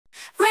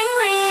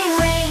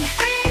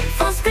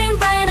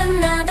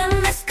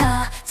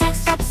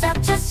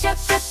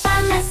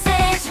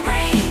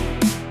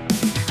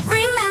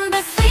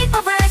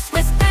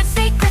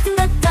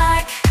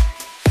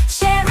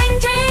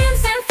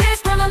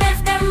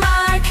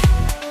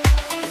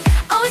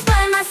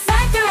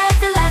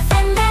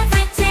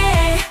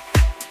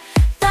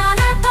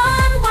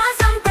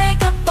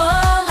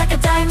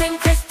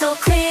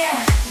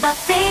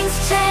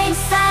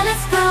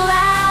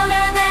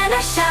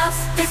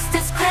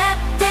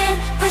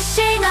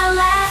pushing our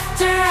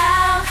laughter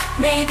out.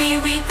 Maybe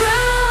we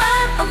grew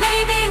up, or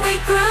maybe we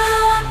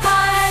grew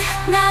apart.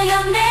 Now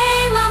your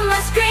name on my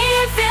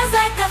screen feels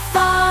like a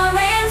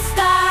foreign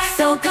star.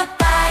 So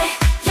goodbye,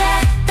 yeah,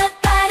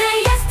 goodbye to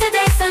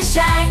yesterday's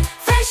sunshine.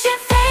 Friendship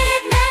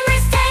faded,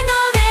 memories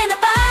tangled in a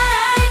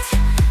bite.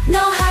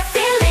 No hard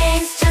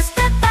feelings, just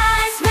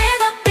goodbyes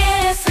with a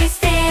bittersweet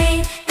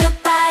sting.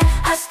 Goodbye,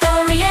 our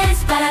story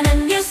ends, but on a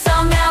new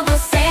song I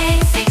will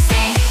sing, sing,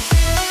 sing.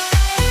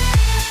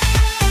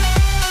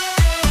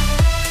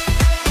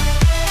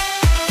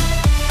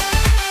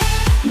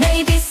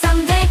 Maybe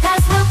someday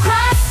paths will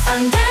cross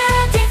under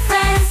a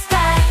different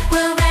sky.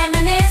 We'll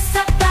reminisce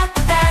about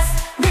the past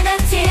with a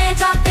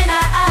teardrop in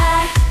our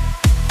eye.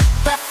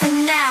 But for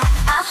now,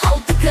 I'll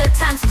hold the good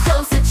times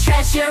close, a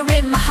treasure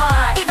in my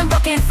heart. Even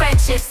broken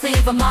friendships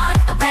leave a mark,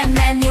 a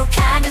brand new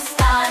kind of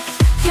start.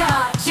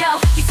 Yo,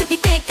 used to be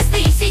thick as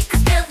these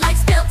secrets built like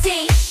spilled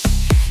tea.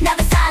 Now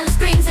the silence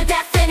screams a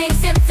deafening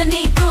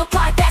symphony. Grew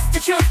apart, that's the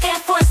truth,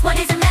 can't force what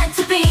isn't meant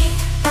to be.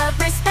 But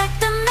respect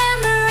the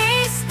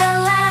memories, the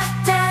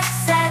laughter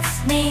sets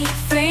me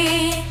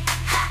free.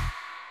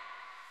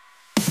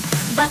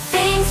 But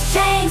things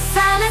change,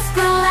 silence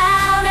grew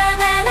louder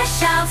than a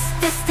shout.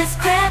 Distance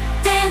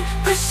crept in,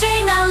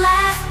 pushing our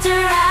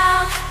laughter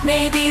out.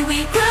 Maybe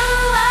we grew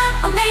up,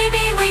 or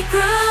maybe we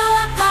grew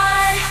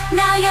apart.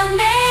 Now your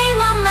name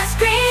on my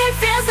screen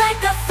feels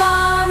like a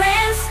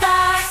foreign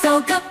star.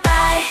 So goodbye.